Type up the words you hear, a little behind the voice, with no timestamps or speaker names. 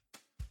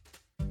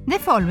The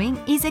following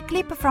is a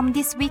clip from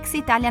this week's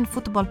Italian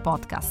football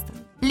podcast.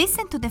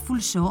 Listen to the full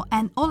show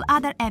and all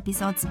other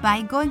episodes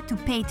by going to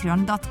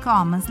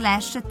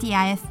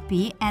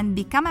patreon.com/TIFP and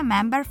become a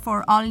member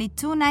for only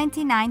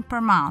 $2.99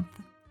 per month.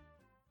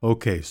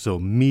 Okay, so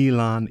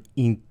Milan,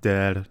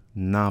 Inter,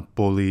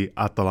 Napoli,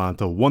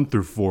 Atalanta, 1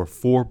 through 4,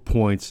 4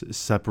 points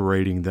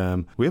separating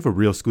them. We have a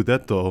real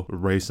Scudetto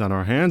race on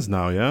our hands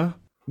now, yeah?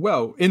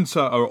 Well,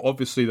 Inter are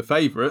obviously the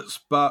favourites,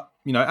 but,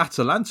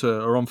 Atalanta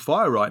are on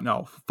fire right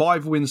now.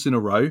 5 wins in a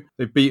row.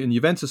 They've beaten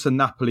Juventus and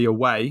Napoli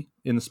away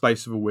in the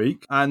space of a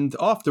week. And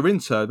after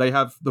Inter, they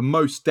have the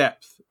most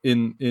depth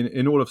in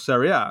all of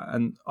Serie A.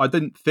 And I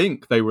didn't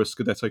think they were a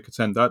Scudetto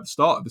contender at the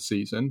start of the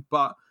season,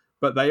 but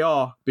they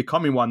are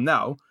becoming one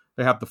now.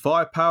 They have the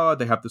firepower,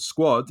 they have the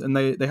squad, and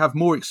they have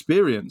more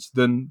experience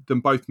than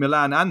both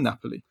Milan and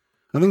Napoli.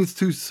 I think it's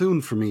too soon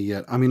for me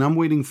yet. I mean, I'm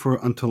waiting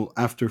until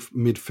after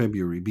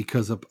mid-February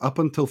because up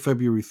until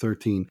February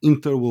 13,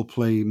 Inter will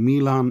play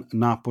Milan,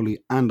 Napoli,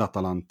 and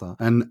Atalanta.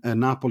 And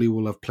Napoli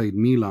will have played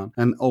Milan.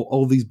 And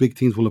all these big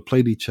teams will have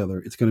played each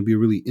other. It's going to be a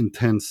really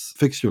intense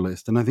fixture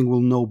list. And I think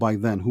we'll know by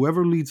then.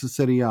 Whoever leads the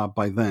Serie A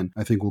by then,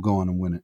 I think will go on and win it.